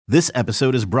This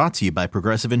episode is brought to you by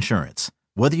Progressive Insurance.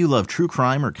 Whether you love true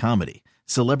crime or comedy,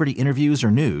 celebrity interviews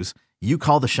or news, you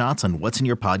call the shots on what's in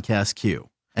your podcast queue.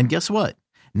 And guess what?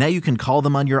 Now you can call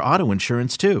them on your auto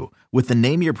insurance too with the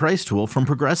Name Your Price tool from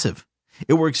Progressive.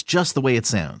 It works just the way it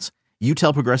sounds. You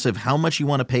tell Progressive how much you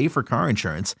want to pay for car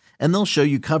insurance, and they'll show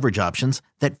you coverage options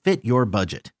that fit your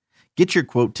budget. Get your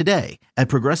quote today at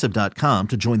Progressive.com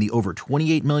to join the over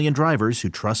 28 million drivers who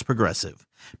trust Progressive.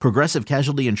 Progressive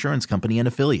Casualty Insurance Company and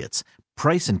Affiliates.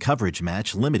 Price and coverage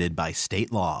match limited by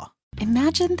state law.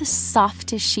 Imagine the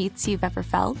softest sheets you've ever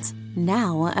felt.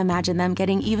 Now imagine them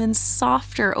getting even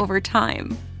softer over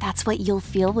time. That's what you'll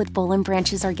feel with Boll &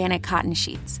 Branch's organic cotton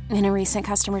sheets. In a recent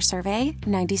customer survey,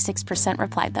 96%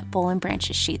 replied that Boll &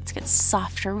 Branch's sheets get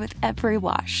softer with every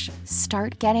wash.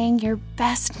 Start getting your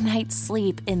best night's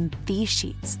sleep in these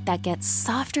sheets that get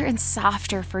softer and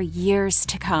softer for years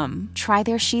to come. Try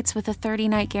their sheets with a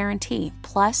 30-night guarantee,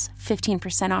 plus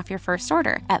 15% off your first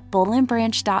order at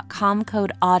bollandbranch.com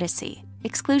code Odyssey.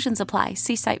 Exclusions apply.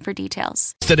 See site for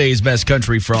details. Today's Best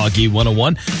Country Froggy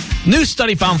 101. New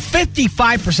study found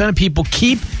 55% of people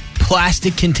keep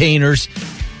plastic containers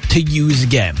to use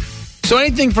again. So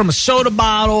anything from a soda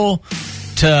bottle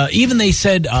to even they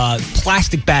said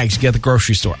plastic bags you get at the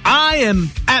grocery store. I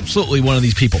am absolutely one of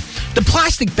these people. The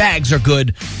plastic bags are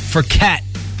good for cat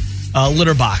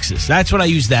litter boxes. That's what I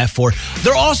use that for.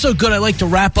 They're also good. I like to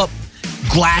wrap up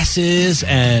glasses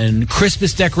and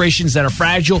Christmas decorations that are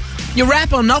fragile. You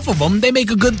wrap enough of them, they make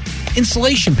a good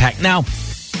insulation pack. Now,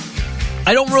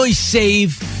 I don't really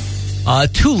save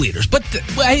 2 liters, but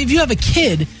if you have a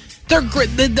kid, they're great.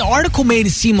 The article made it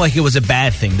seem like it was a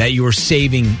bad thing that you were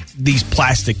saving these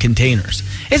plastic containers.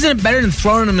 Isn't it better than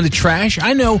throwing them in the trash?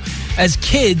 I know as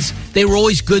kids, they were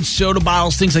always good soda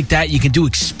bottles, things like that. You can do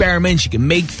experiments. You can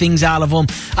make things out of them.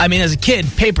 I mean, as a kid,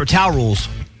 paper towel rolls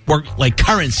were like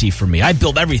currency for me. I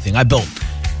built everything. I built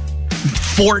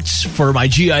forts for my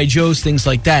G.I. Joes, things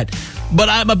like that. But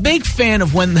I'm a big fan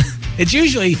of when it's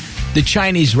usually the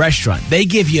Chinese restaurant. They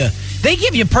give you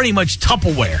pretty much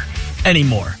Tupperware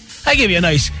anymore. They give you a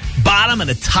nice bottom and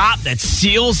a top that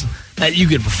seals that you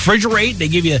could refrigerate. They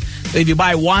give you, if you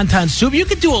buy wonton soup, you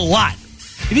could do a lot.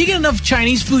 If you get enough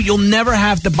Chinese food, you'll never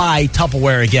have to buy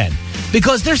Tupperware again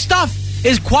because their stuff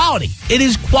is quality. It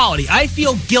is quality. I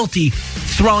feel guilty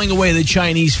throwing away the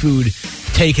Chinese food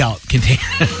takeout container.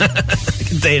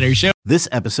 This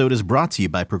episode is brought to you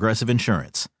by Progressive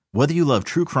Insurance. Whether you love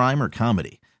true crime or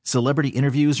comedy, celebrity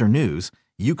interviews or news,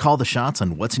 you call the shots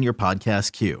on what's in your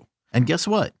podcast queue. And guess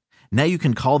what? Now you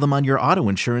can call them on your auto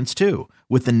insurance too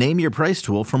with the Name Your Price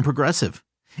tool from Progressive.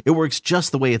 It works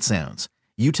just the way it sounds.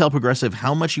 You tell Progressive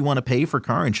how much you want to pay for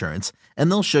car insurance,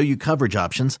 and they'll show you coverage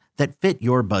options that fit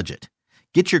your budget.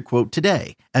 Get your quote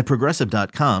today at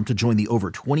Progressive.com to join the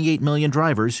over 28 million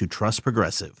drivers who trust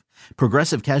Progressive.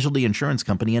 Progressive Casualty Insurance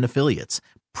Company and Affiliates.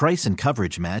 Price and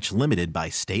coverage match limited by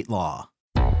state law.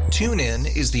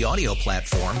 TuneIn is the audio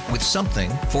platform with something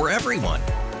for everyone.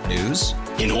 News.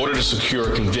 In order to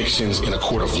secure convictions in a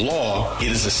court of law, it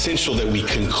is essential that we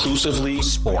conclusively.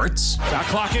 Sports. Shot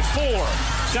clock at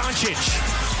 4.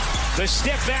 Doncic. The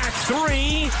step back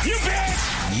 3. You bet.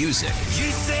 Music.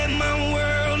 You set my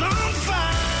world on fire.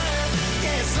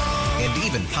 Yes, and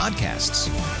even podcasts.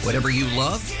 Whatever you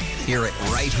love, hear it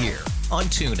right here on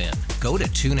TuneIn. Go to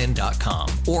TuneIn.com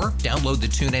or download the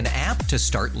TuneIn app to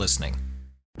start listening.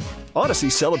 Odyssey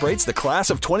celebrates the class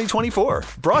of 2024,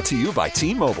 brought to you by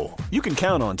T-Mobile. You can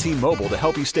count on T-Mobile to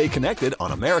help you stay connected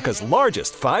on America's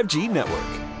largest 5G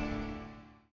network.